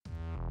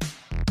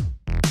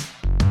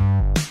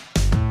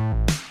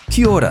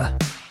Kia ora.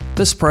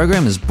 This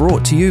program is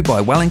brought to you by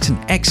Wellington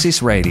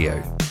Access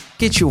Radio.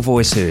 Get your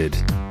voice heard.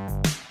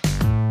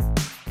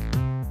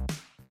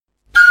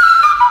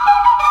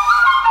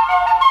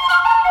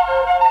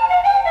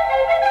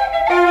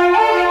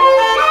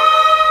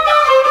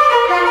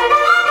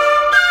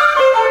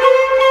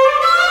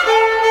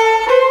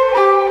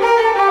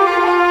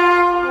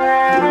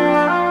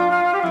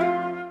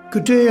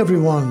 Good day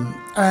everyone,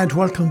 and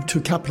welcome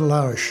to Capital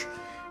Irish,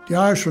 the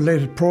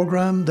Irish-related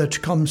programme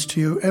that comes to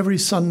you every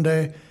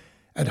Sunday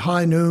at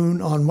high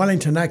noon on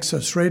Wellington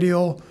Access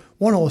Radio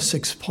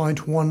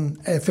 106.1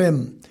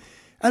 FM.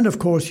 And of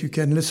course you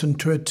can listen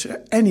to it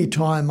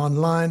anytime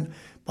online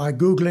by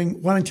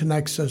googling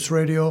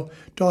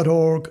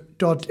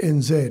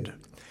wellingtonaccessradio.org.nz.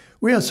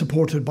 We are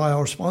supported by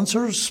our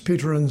sponsors,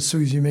 Peter and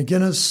Susie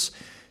McGuinness,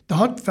 the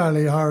Hutt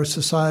Valley Irish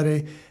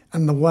Society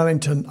and the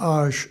Wellington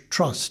Irish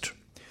Trust.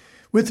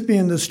 With me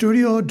in the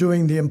studio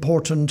doing the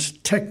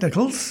important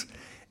technicals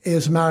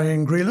is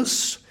Marion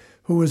Grealis,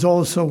 who is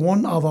also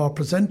one of our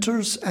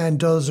presenters and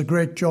does a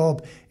great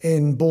job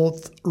in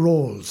both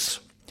roles.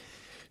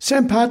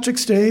 St.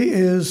 Patrick's Day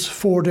is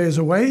 4 days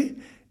away.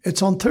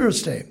 It's on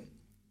Thursday.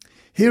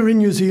 Here in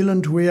New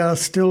Zealand, we are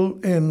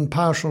still in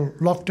partial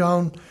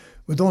lockdown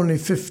with only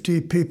 50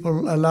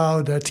 people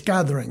allowed at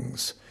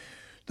gatherings.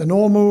 The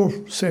normal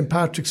St.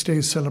 Patrick's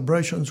Day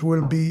celebrations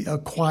will be a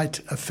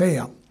quiet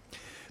affair.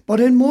 But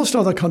in most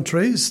other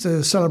countries,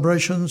 the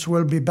celebrations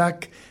will be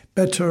back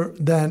better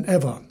than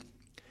ever.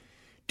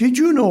 Did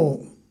you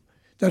know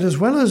that as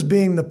well as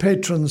being the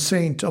patron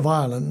saint of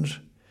Ireland,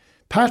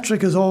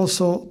 Patrick is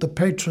also the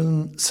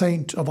patron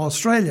saint of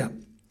Australia,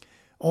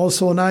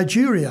 also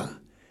Nigeria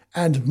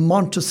and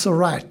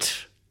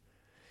Montserrat?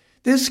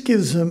 This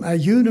gives him a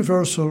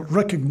universal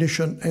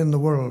recognition in the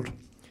world.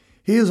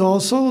 He is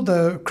also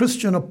the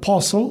Christian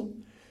apostle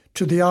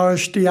to the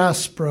Irish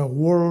diaspora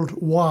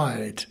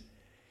worldwide.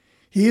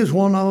 He is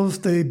one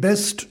of the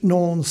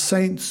best-known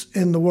saints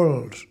in the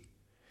world.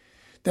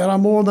 There are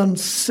more than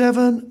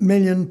 7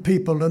 million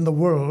people in the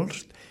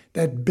world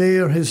that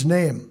bear his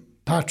name,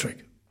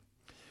 Patrick.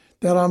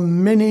 There are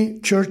many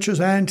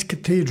churches and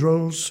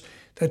cathedrals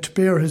that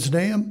bear his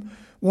name,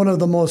 one of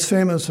the most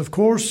famous, of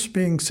course,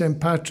 being St.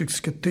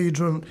 Patrick's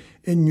Cathedral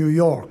in New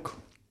York.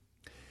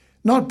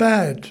 Not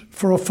bad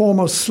for a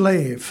former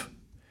slave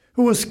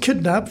who was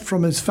kidnapped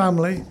from his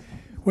family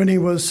when he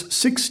was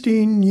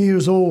 16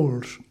 years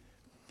old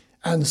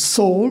and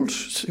sold.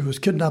 He was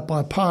kidnapped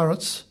by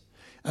pirates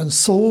and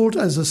sold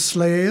as a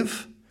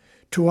slave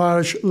to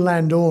Irish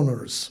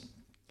landowners.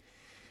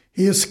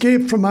 He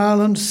escaped from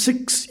Ireland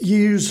 6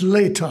 years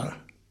later,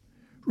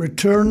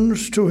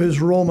 returned to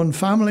his Roman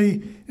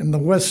family in the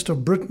west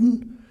of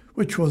Britain,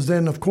 which was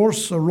then, of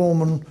course, a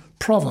Roman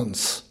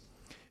province.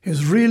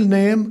 His real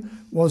name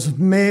was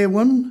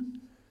Maewyn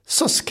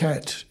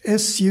Succat,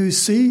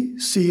 S-U-C-C-A-T,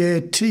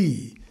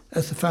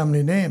 that's the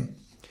family name.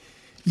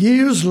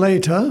 Years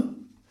later,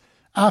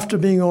 after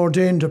being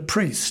ordained a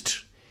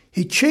priest,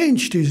 he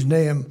changed his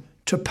name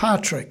to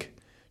Patrick.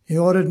 You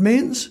know what it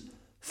means?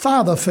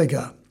 Father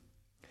figure.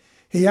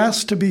 He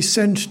asked to be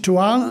sent to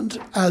Ireland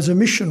as a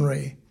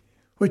missionary,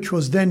 which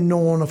was then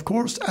known, of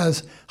course,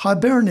 as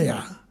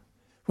Hibernia,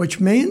 which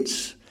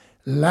means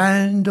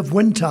land of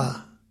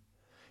winter.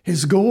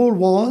 His goal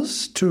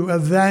was to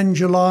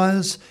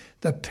evangelize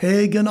the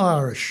pagan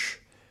Irish.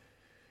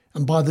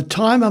 And by the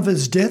time of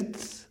his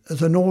death,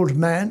 as an old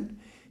man,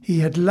 he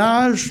had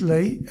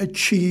largely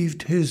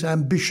achieved his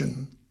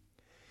ambition.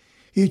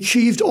 He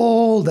achieved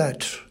all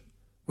that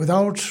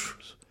without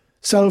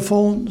cell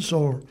phones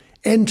or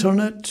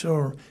internet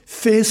or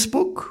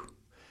Facebook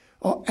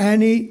or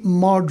any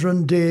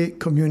modern day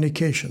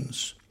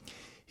communications.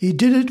 He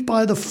did it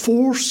by the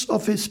force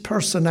of his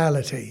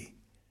personality,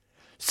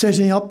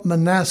 setting up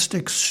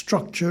monastic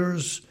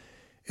structures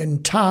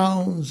in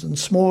towns and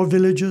small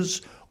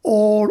villages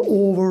all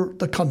over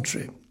the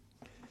country.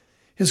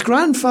 His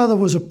grandfather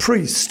was a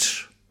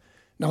priest.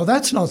 Now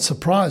that's not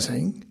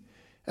surprising,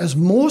 as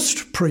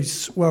most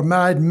priests were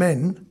married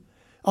men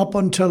up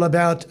until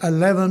about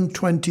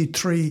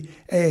 1123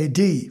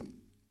 AD.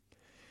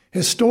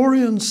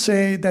 Historians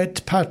say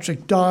that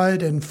Patrick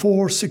died in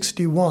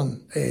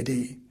 461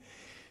 AD.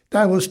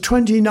 That was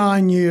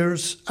 29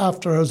 years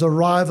after his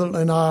arrival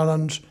in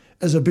Ireland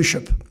as a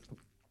bishop.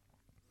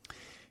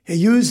 He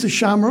used the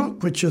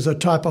shamrock, which is a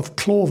type of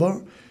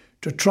clover,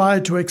 to try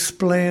to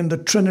explain the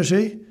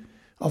Trinity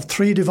of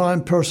three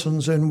divine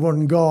persons in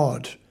one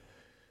God.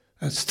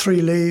 That's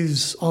 3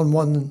 leaves on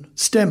one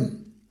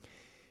stem.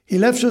 He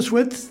left us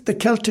with the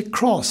Celtic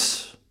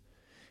cross,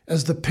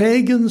 as the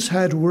pagans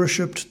had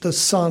worshipped the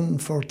sun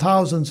for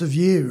thousands of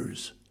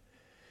years.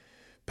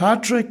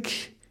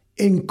 Patrick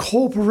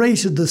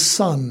incorporated the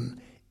sun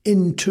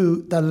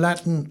into the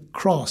Latin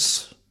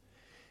cross,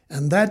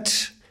 and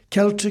that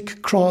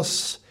Celtic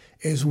cross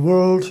is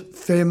world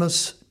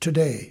famous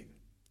today.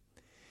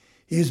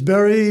 He is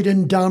buried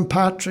in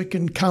Downpatrick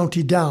in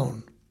County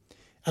Down,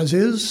 as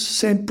is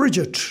St.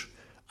 Bridget,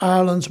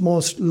 Ireland's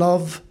most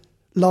loved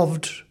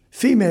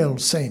female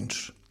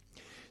saint.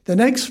 The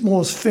next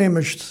most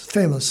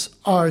famous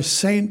Irish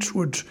saint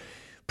would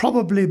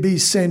probably be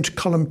Saint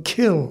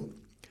Columkill,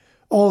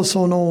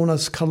 also known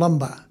as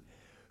Columba,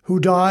 who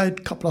died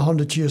a couple of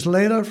hundred years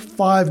later,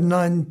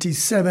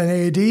 597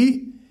 AD,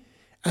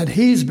 and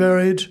he's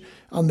buried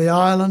on the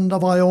island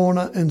of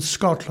Iona in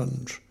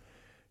Scotland.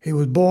 He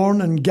was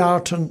born in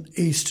Garton,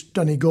 East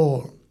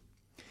Donegal.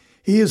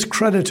 He is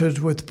credited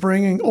with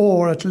bringing,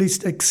 or at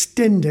least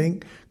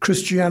extending,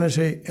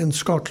 Christianity in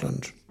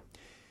Scotland.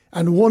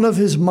 And one of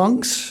his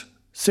monks,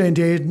 St.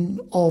 Aidan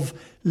of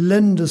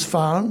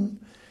Lindisfarne,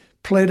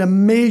 played a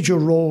major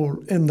role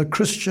in the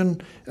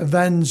Christian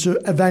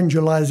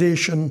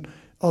evangelization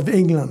of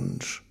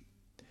England.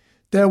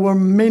 There were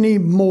many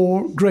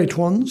more great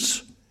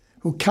ones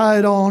who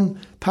carried on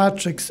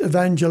Patrick's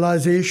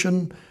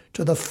evangelization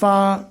to the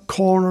far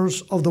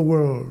corners of the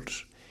world.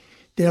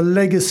 Their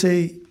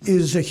legacy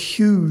is a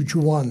huge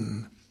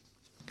one.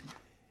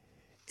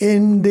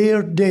 In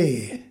their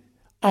day,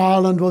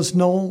 Ireland was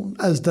known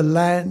as the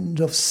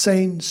land of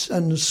saints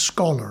and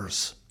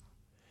scholars.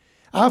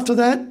 After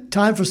that,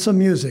 time for some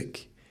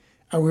music,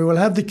 and we will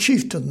have the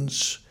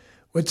Chieftains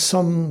with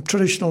some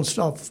traditional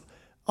stuff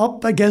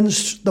up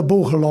against the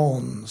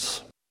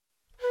Boholones.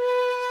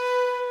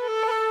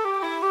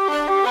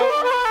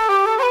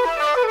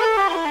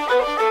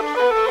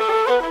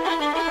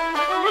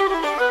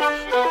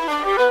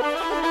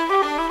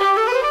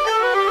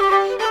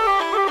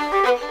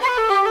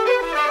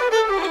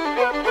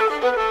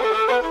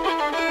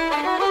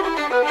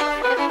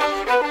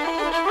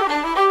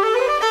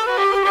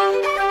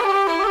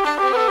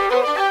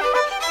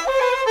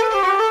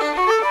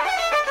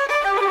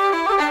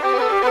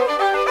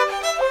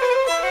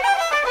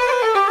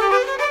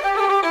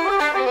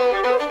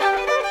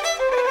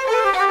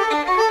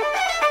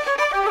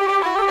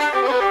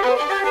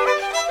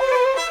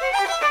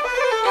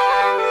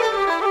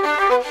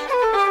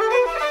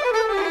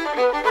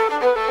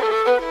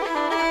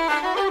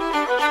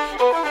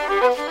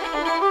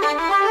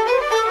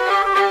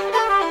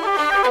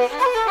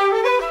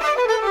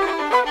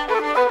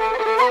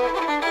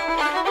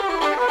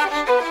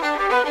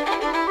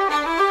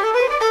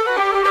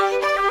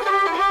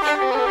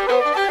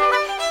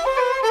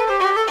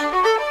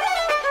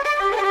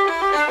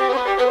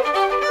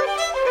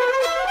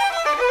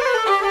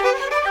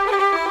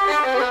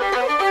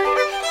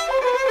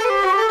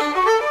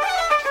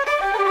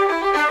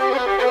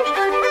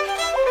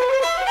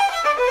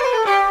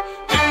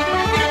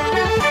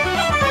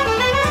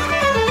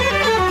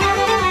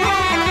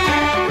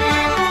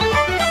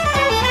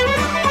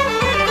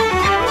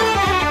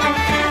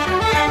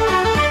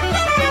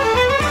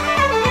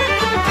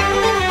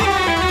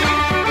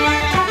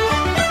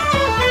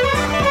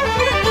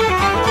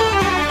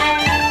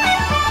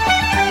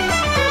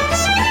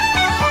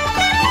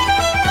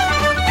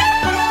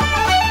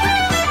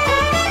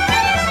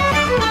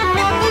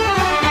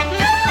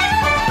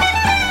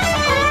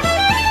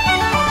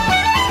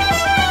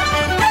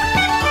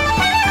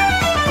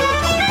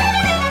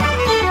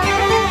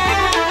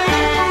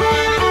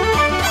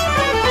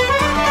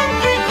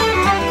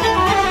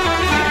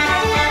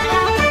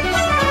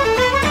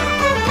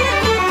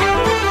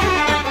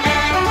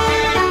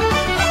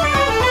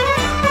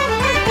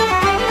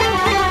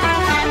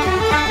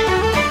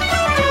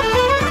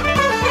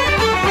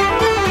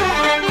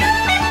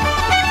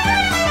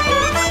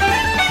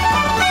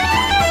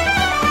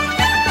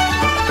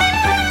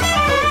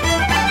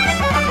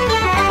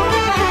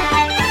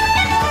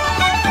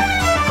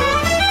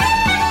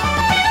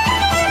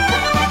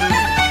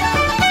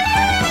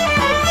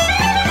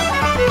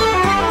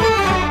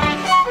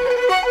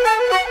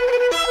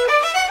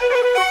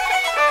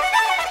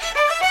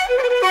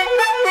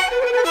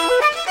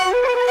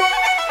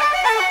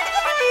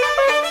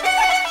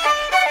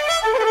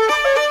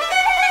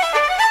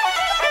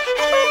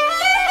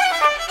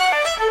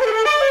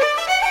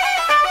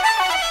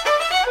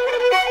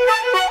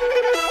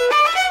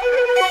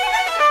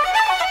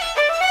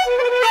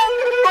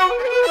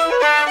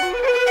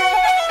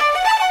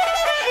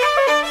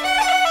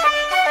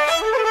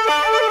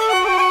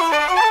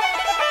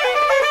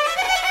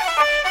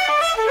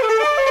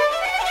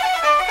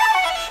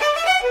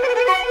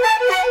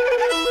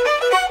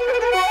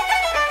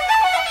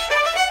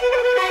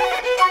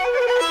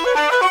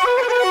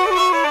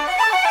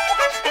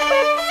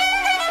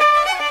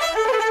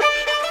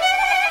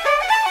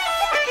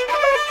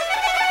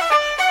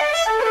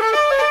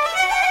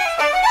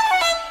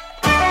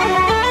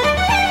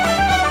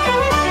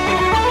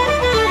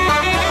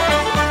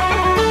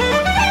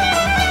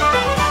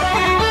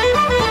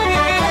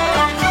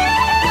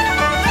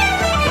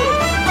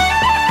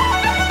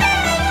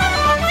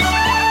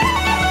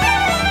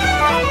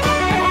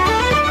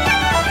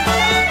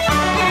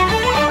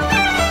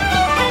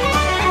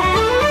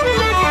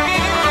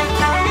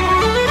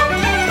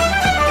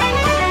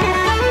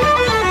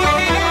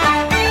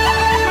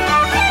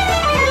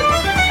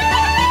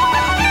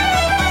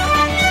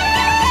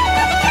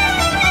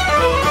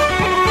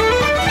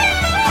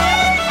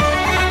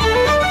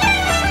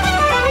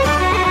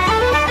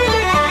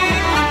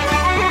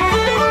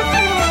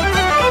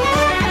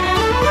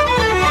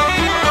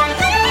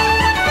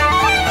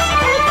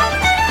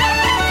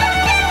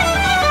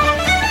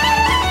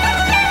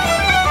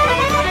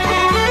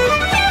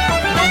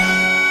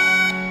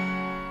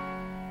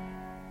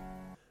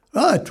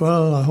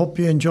 well, I hope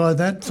you enjoyed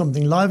that,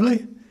 something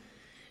lively.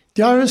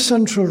 The Irish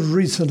Central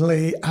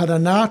recently had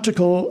an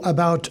article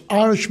about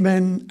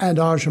Irishmen and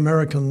Irish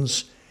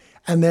Americans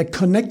and their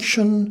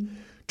connection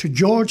to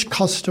George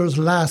Custer's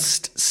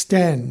last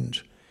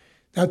stand.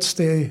 That's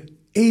the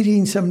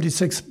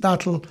 1876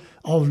 Battle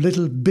of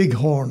Little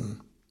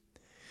Bighorn.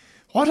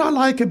 What I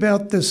like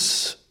about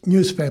this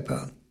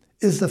newspaper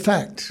is the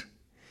fact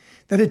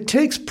that it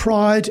takes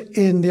pride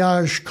in the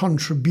Irish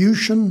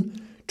contribution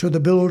to the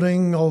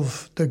building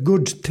of the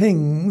good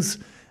things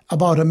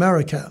about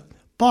America,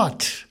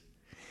 but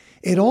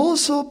it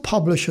also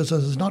publishes,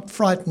 and is not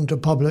frightened to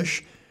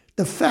publish,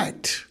 the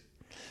fact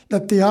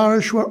that the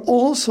Irish were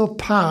also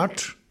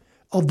part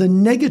of the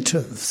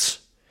negatives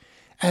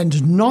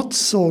and not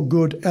so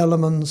good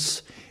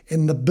elements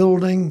in the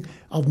building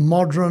of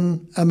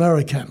modern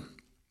America.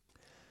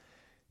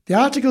 The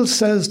article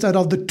says that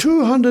of the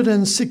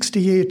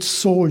 268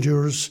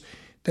 soldiers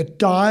that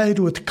died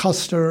with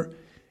Custer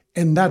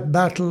in that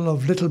Battle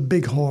of Little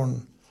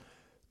Bighorn,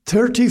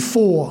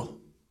 34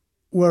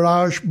 were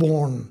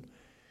Irish-born,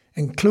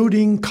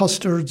 including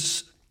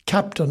Custer's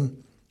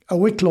captain, a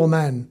Wicklow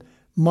man,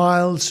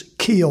 Miles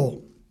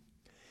Keogh.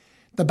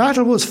 The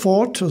battle was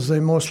fought, as they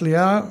mostly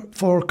are,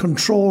 for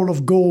control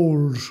of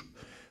gold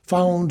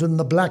found in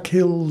the Black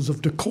Hills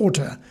of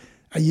Dakota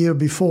a year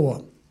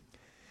before.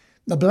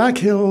 The Black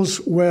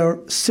Hills were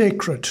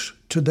sacred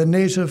to the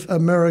Native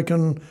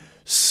American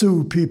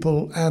Sioux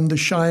people and the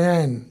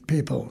Cheyenne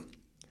people.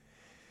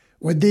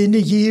 Within a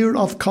year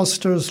of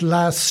Custer's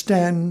last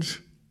stand,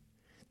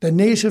 the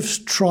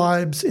native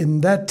tribes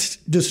in that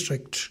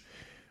district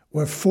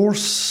were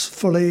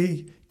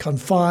forcefully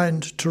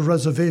confined to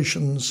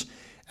reservations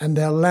and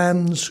their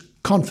lands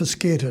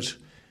confiscated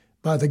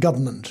by the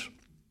government.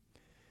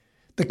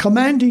 The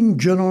commanding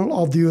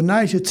general of the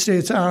United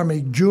States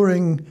Army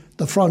during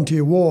the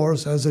Frontier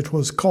Wars, as it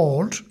was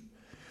called,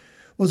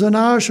 was an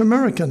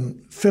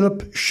Irish-American,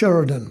 Philip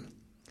Sheridan,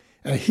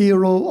 a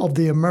hero of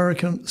the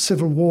American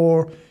Civil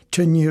War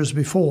 10 years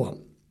before.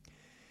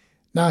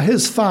 Now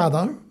his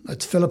father,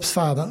 that's Philip's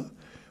father,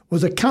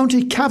 was a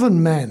County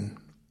Cavan man.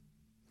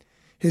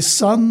 His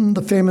son,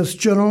 the famous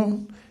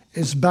general,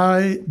 is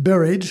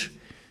buried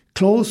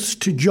close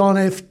to John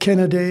F.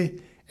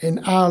 Kennedy in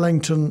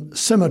Arlington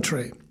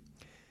Cemetery.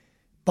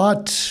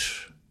 But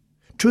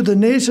to the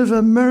Native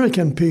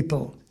American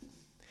people,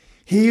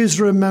 he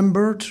is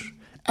remembered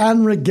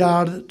and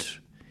regarded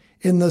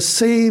in the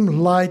same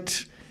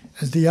light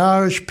as the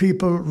Irish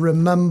people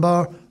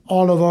remember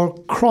Oliver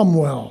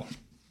Cromwell,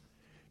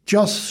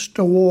 just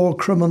a war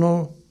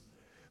criminal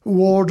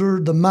who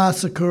ordered the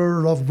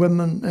massacre of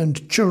women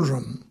and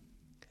children.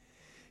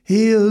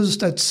 He is,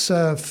 that's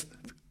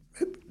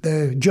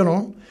the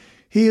general,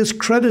 he is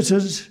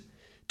credited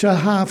to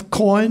have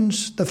coined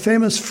the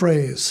famous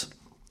phrase,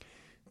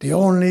 "The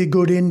only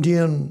good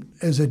Indian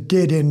is a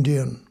dead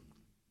Indian."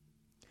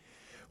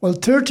 Well,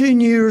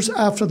 13 years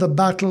after the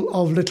Battle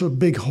of Little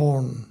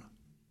Bighorn,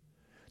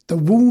 the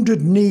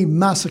Wounded Knee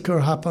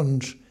Massacre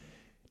happened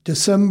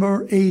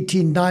December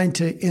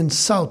 1890 in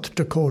South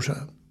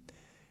Dakota.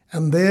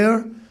 And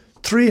there,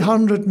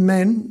 300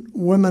 men,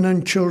 women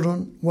and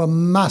children were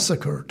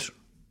massacred.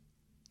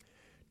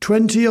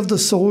 20 of the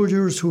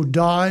soldiers who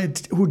did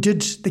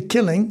the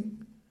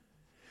killing,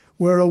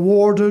 were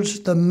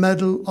awarded the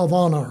Medal of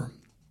Honor,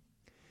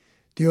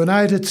 the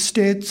United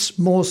States'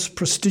 most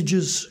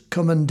prestigious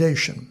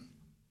commendation.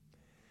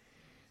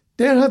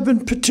 There have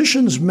been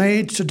petitions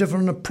made to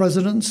different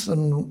presidents,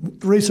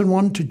 and the recent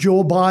one to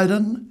Joe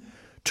Biden,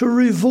 to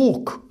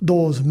revoke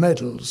those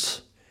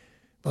medals,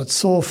 but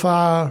so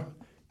far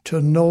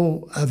to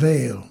no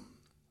avail.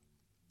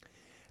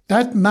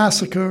 That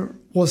massacre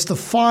was the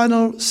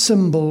final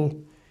symbol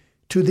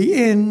to the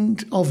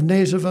end of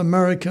Native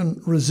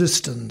American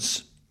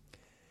resistance.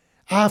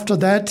 After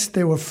that,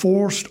 they were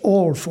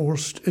all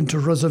forced into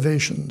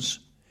reservations.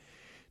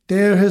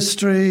 Their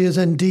history is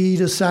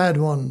indeed a sad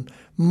one,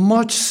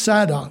 much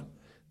sadder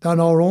than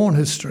our own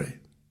history.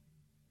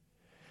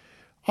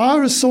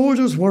 Irish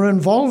soldiers were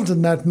involved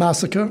in that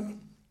massacre.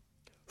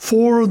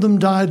 4 of them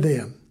died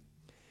there.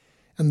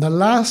 And the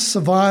last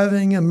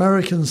surviving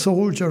American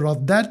soldier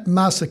of that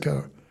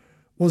massacre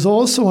was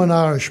also an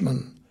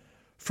Irishman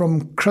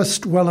from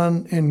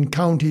Crestwellan in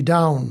County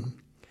Down.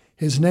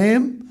 His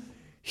name,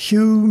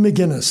 Hugh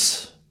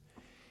McGuinness.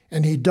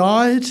 And he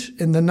died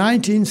in the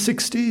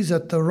 1960s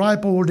at the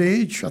ripe old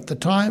age, at the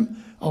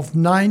time, of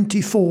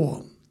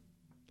 94.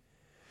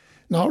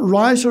 Now,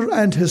 writer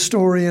and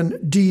historian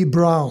Dee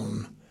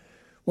Brown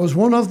was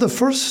one of the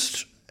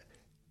first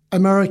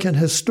American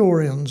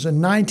historians in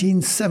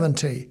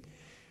 1970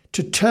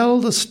 to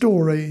tell the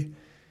story,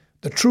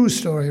 the true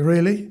story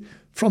really,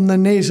 from the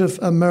Native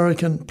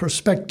American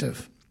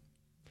perspective.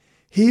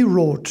 He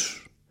wrote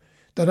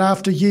that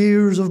after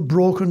years of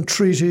broken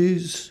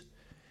treaties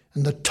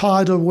and the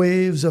tidal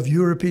waves of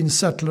European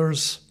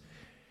settlers,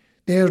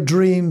 their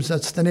dreams,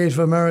 that's the Native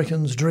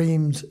Americans'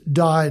 dreams,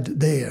 died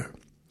there.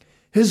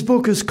 His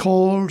book is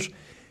called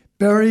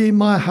Bury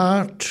My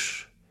Heart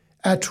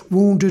at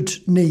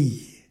Wounded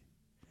Knee.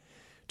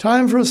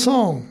 Time for a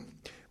song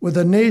with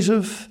a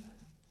Native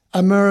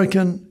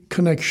American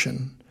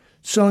connection,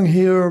 sung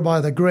here by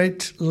the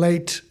great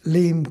late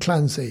Liam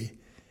Clancy,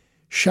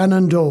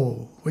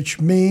 Shenandoah,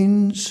 which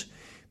means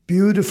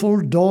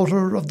beautiful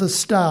daughter of the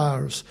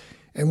stars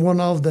in one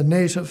of the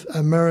Native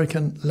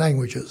American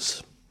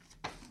languages.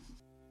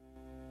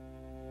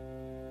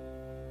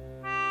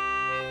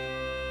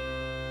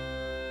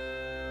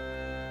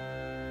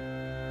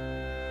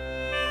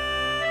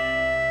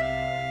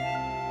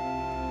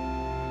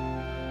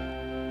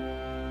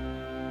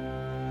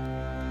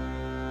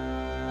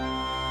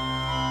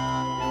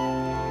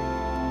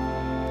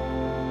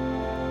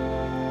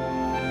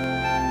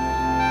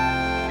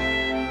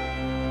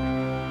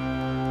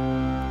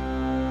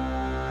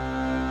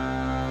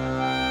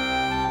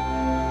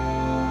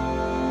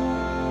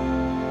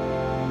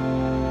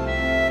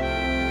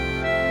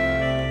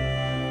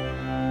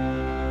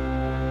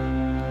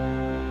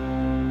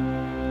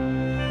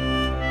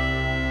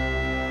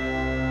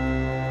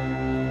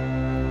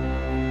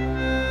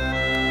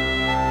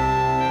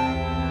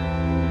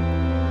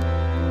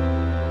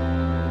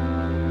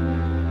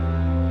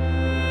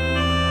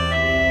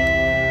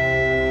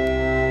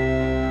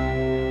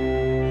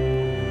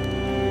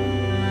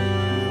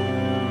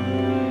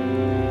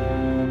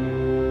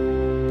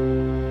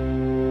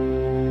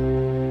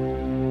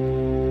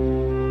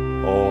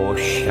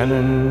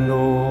 Shenandoah,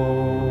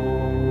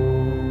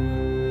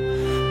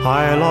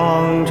 I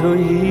long to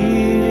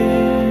hear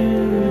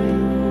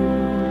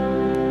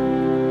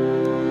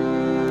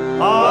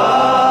away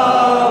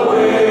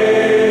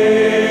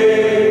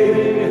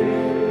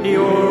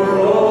your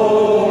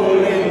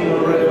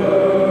rolling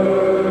river.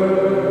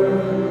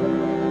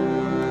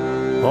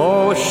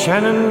 Oh,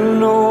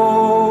 Shenandoah,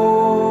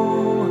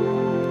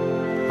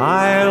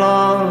 I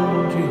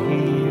long to hear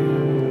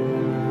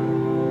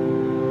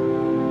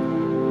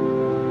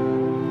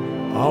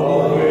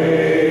away,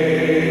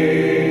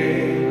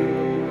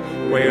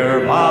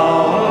 we're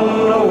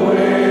bound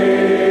away,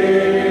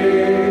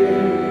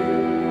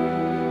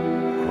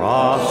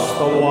 across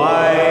the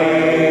wide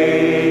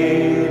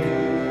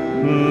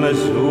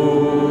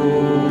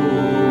Missouri.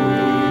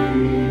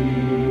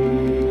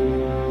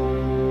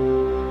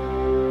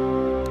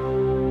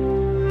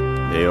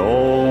 The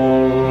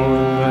old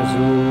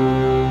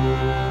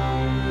Missouri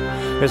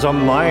is a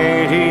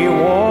mighty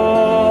water.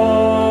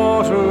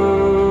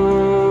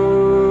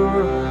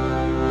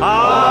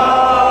 Away,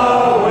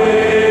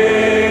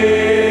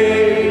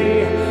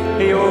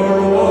 your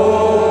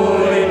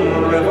rolling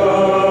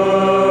river.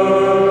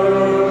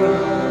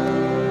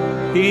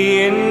 The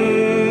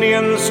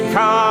Indians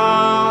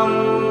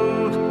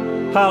camp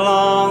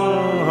along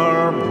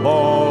her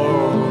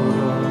border.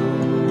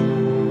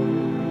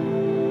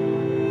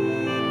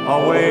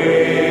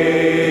 Away,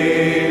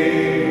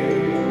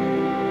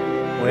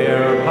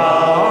 we're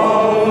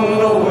bound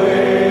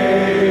away,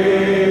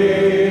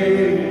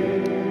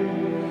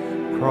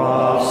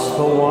 across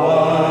the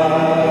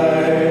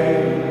wide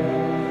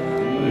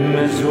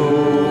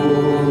Missouri.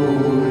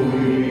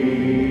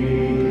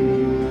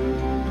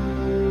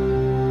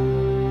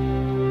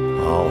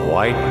 A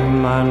white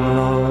man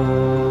loved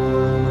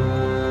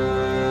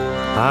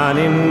an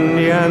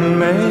Indian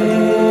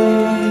maiden.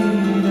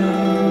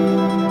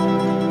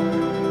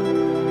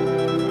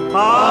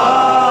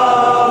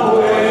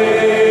 Away,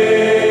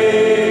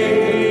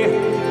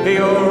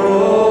 your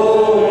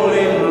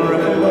rolling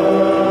river,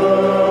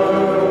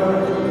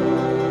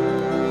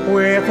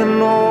 with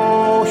an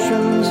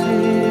ocean's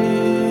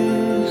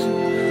his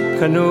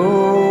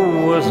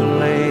canoe was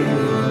laid.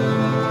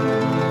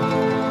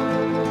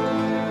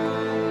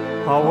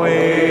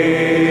 Away,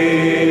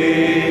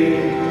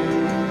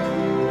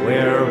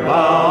 we're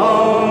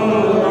bound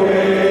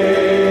away,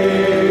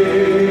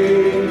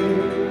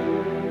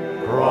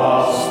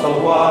 across the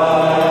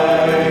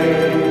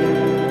wide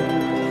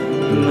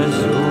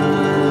Missouri.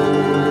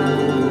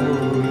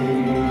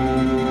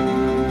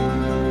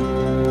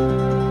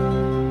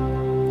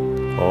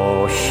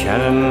 Oh,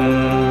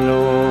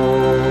 Shenandoah,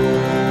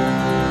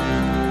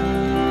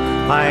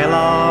 I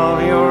love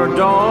your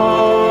daughter.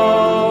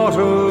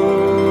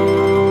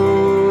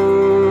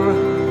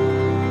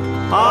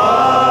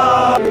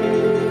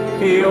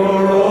 Your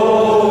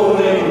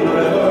rolling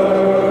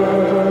river.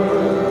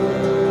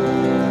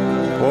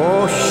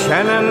 Oh,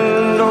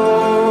 Shenandoah,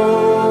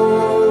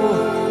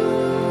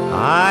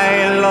 I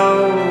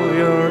love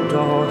your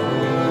daughter.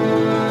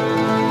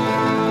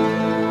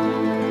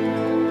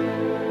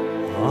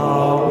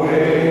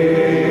 Away,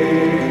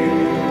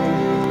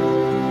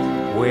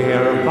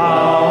 we're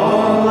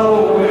bound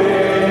away,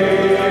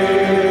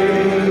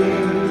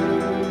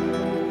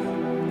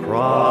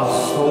 across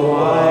the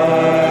wide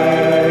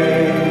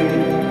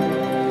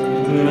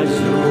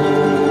Missouri.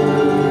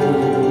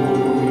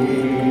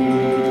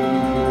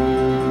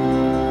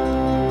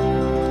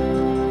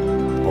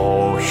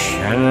 Oh,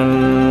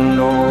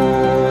 Shenandoah,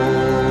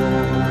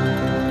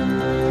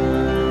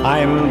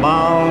 I'm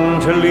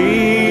bound to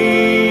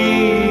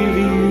leave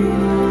you.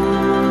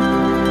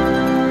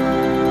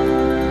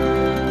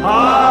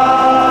 Away,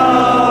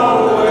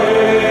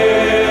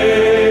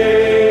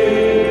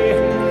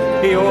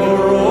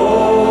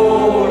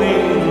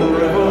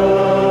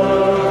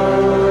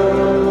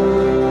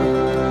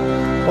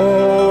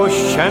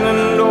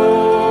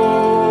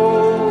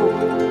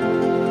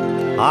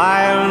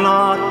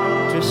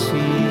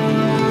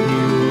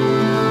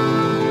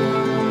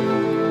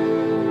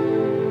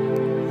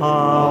 We're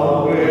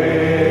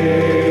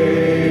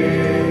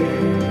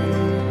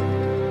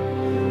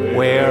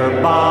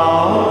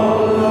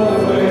bound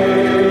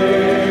away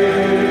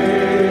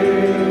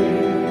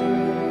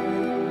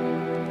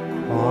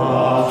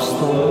across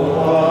the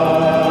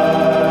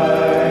wide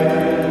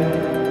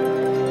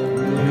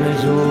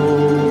Missouri.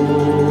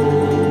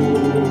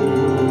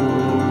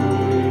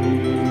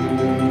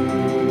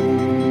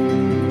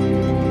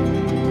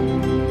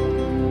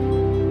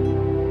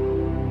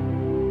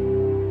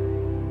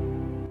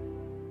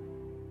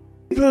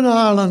 People in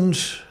Ireland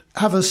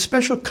have a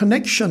special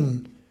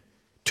connection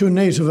to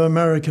Native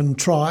American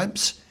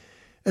tribes,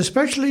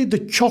 especially the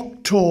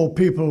Choctaw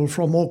people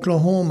from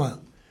Oklahoma,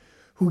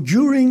 who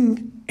during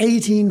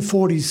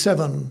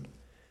 1847,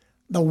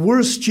 the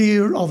worst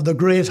year of the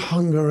Great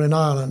Hunger in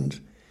Ireland,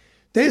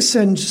 they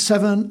sent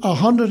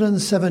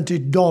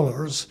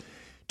 $170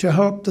 to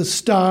help the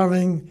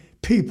starving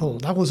people.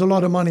 That was a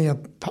lot of money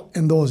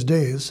in those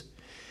days,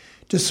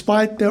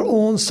 despite their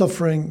own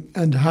suffering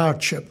and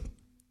hardship.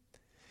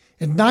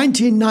 In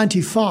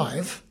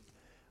 1995,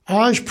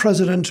 Irish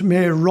President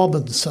May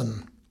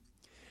Robinson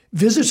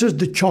visited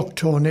the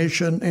Choctaw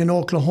Nation in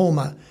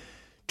Oklahoma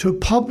to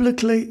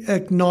publicly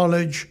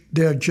acknowledge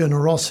their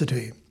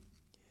generosity.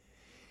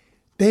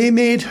 They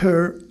made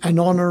her an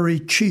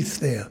honorary chief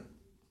there.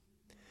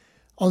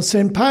 On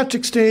St.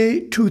 Patrick's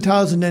Day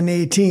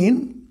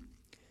 2018,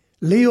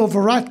 Leo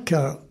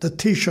Varadkar, the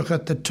Taoiseach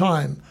at the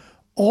time,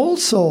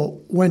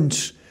 also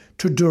went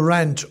to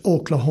Durant,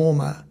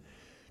 Oklahoma,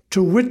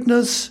 to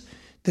witness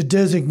the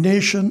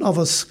designation of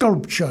a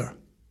sculpture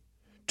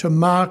to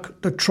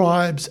mark the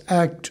tribe's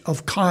act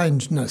of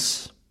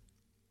kindness.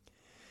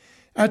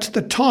 At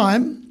the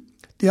time,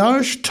 the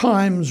Irish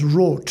Times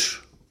wrote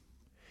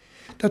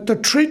that the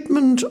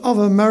treatment of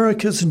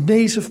America's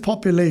native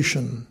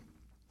population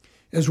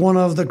is one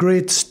of the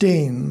great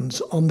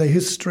stains on the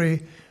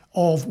history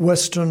of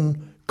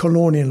Western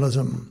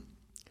colonialism.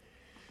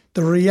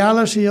 The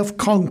reality of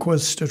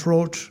conquest, it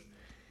wrote,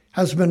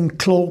 has been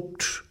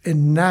cloaked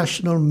in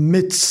national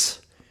myths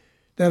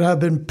that have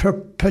been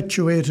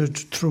perpetuated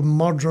through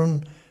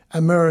modern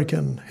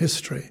American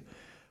history.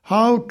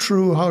 How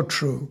true, how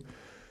true.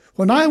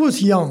 When I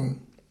was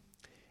young,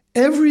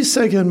 every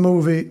second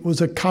movie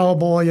was a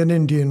cowboy and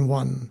Indian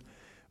one,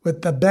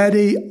 with the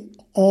baddie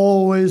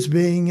always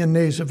being a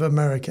Native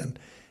American,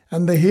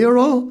 and the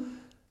hero,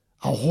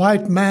 a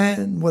white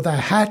man with a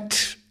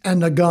hat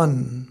and a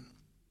gun.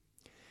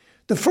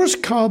 The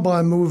first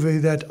cowboy movie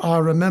that I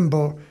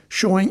remember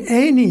showing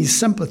any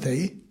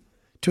sympathy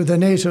to the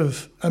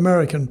Native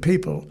American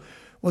people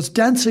was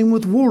Dancing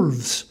with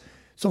Wolves.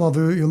 Some of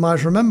you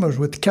might remember it,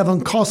 with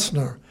Kevin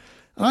Costner.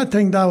 And I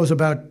think that was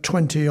about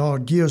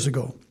 20-odd years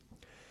ago.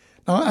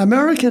 Now,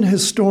 American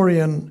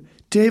historian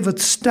David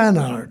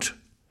Stannard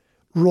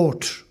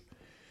wrote,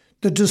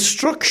 "The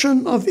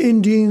destruction of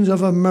Indians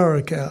of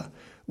America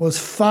was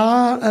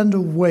far and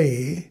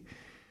away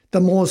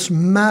the most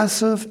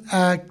massive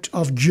act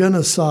of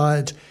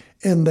genocide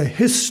in the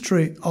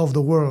history of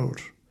the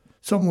world."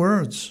 Some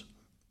words.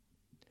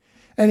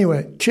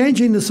 Anyway,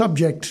 changing the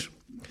subject,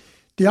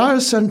 the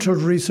Irish Centre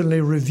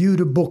recently reviewed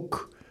a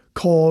book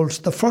called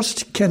The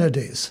First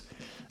Kennedys,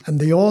 and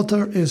the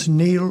author is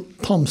Neil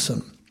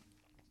Thompson.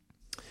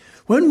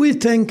 When we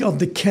think of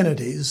the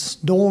Kennedys,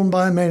 known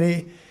by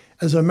many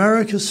as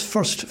America's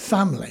first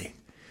family,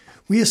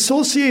 we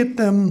associate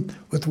them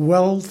with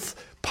wealth,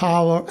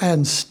 power,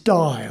 and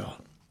style.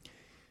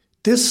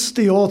 This,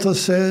 the author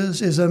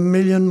says, is a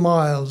million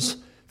miles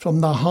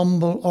from the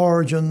humble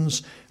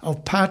origins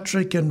of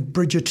Patrick and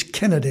Bridget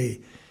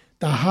Kennedy,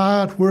 the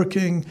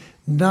hard-working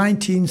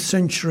 19th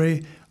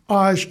century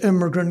Irish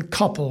immigrant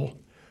couple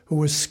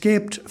who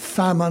escaped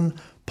famine,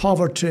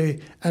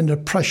 poverty, and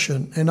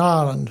oppression in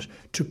Ireland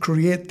to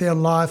create their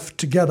life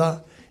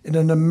together in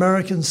an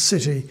American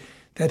city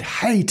that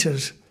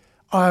hated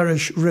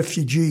Irish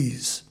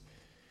refugees.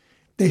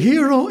 The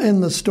hero in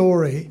the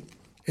story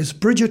is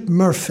Bridget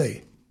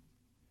Murphy.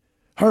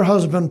 Her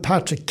husband,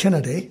 Patrick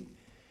Kennedy,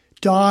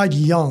 died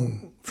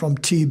young from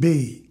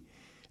TB,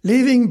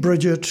 leaving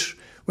Bridget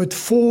with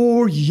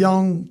 4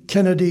 young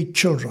Kennedy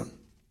children.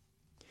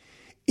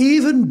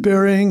 Even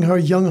burying her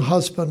young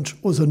husband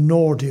was an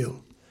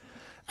ordeal,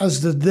 as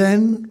the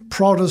then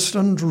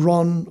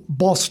Protestant-run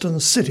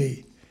Boston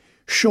City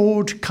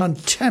showed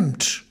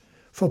contempt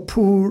for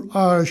poor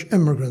Irish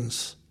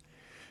immigrants.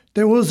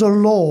 There was a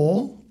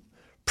law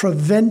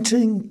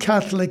preventing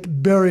Catholic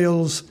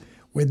burials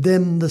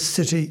within the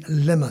city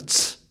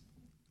limits.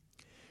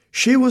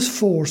 She was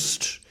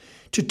forced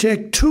to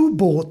take 2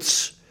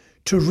 boats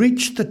to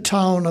reach the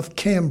town of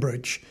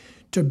Cambridge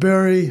to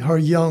bury her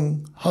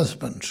young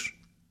husband.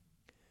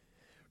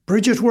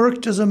 Bridget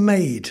worked as a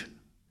maid,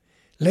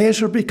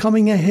 later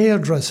becoming a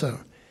hairdresser,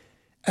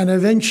 and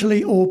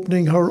eventually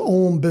opening her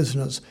own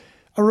business,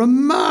 a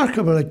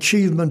remarkable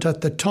achievement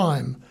at the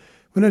time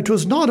when it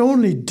was not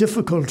only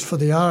difficult for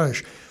the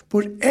Irish,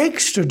 but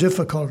extra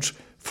difficult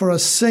for a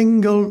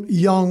single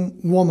young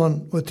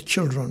woman with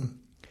children.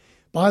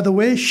 By the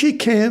way, she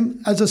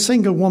came as a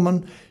single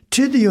woman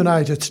to the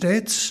United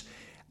States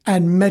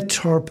and met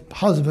her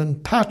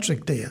husband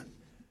Patrick there.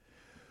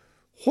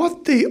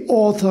 What the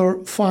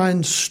author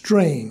finds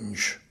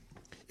strange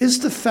is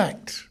the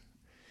fact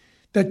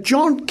that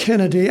John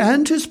Kennedy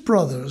and his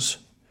brothers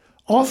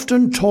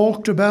often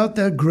talked about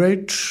their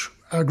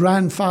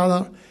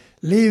great-grandfather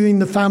leaving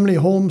the family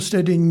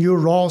homestead in New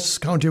Ross,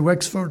 County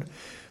Wexford,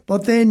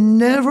 but they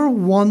never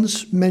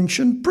once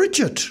mentioned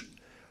Bridget,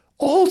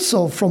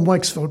 also from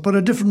Wexford, but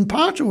a different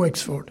part of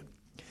Wexford,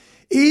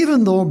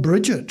 even though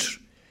Bridget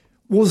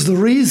was the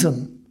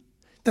reason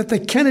that the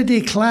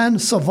Kennedy clan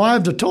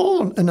survived at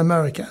all in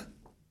America.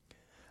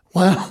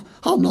 Well,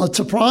 I'm not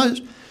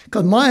surprised,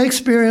 because my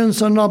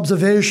experience and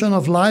observation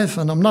of life,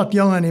 and I'm not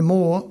young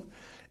anymore,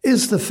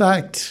 is the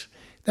fact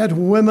that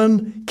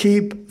women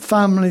keep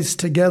families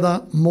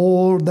together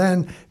more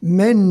than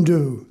men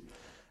do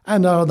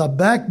and are the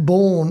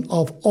backbone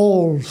of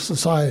all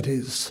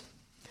societies.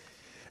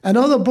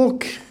 Another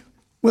book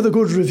with a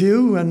good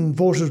review and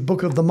voted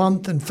Book of the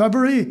Month in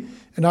February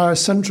in Irish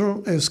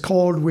Central is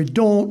called We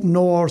Don't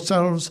Know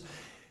Ourselves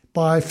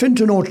by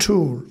Fintan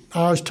O'Toole,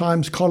 Irish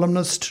Times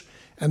columnist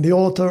and the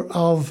author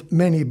of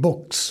many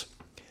books.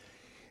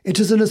 It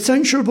is an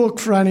essential book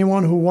for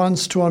anyone who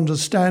wants to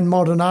understand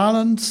modern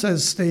Ireland,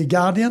 says The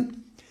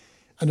Guardian.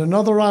 And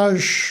another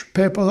Irish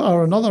paper,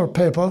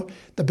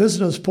 the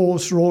Business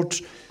Post,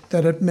 wrote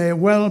that it may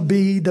well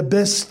be the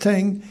best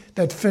thing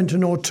that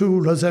Fintan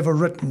O'Toole has ever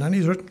written, and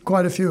he's written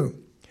quite a few.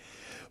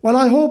 Well,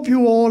 I hope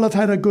you all have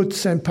had a good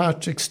St.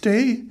 Patrick's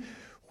Day,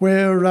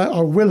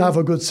 or will have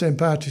a good St.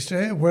 Patrick's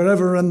Day,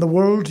 wherever in the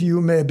world you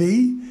may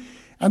be,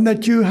 and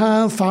that you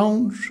have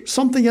found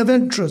something of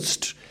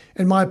interest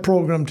in my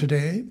programme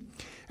today.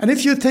 And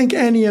if you think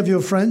any of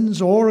your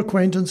friends or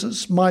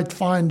acquaintances might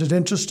find it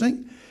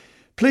interesting,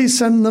 please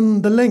send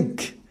them the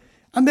link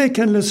and they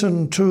can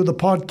listen to the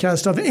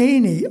podcast of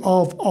any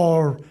of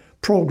our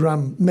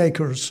programme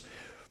makers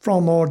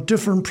from our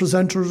different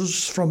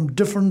presenters from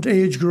different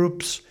age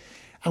groups.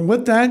 And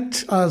with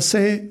that, I'll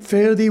say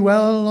fare thee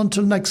well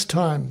until next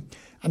time.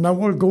 And now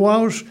we'll go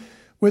out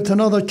with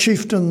another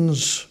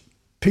Chieftain's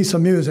piece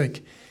of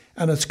music,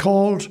 and it's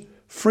called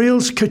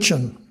Friel's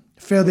Kitchen.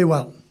 Fare thee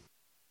well.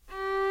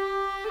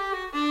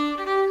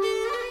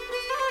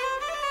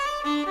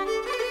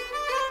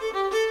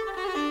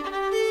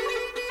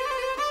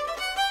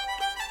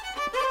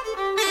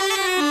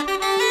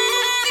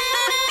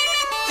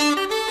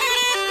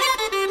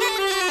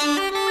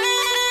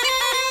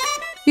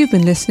 You've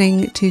been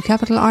listening to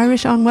Capital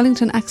Irish on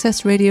Wellington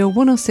Access Radio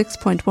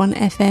 106.1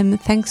 FM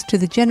thanks to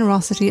the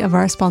generosity of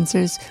our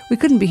sponsors. We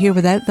couldn't be here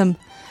without them.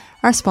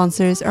 Our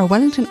sponsors are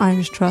Wellington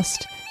Irish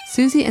Trust,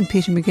 Susie and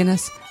Peter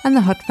McGuinness and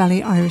the Hutt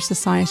Valley Irish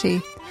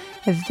Society.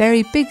 A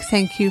very big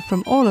thank you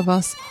from all of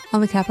us on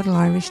the Capital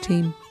Irish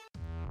team.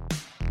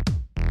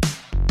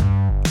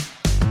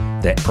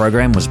 That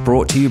program was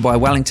brought to you by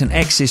Wellington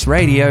Access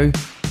Radio.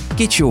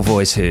 Get your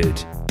voice heard.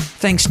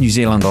 Thanks New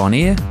Zealand On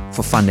Air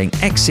for funding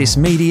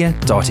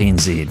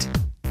accessmedia.nz.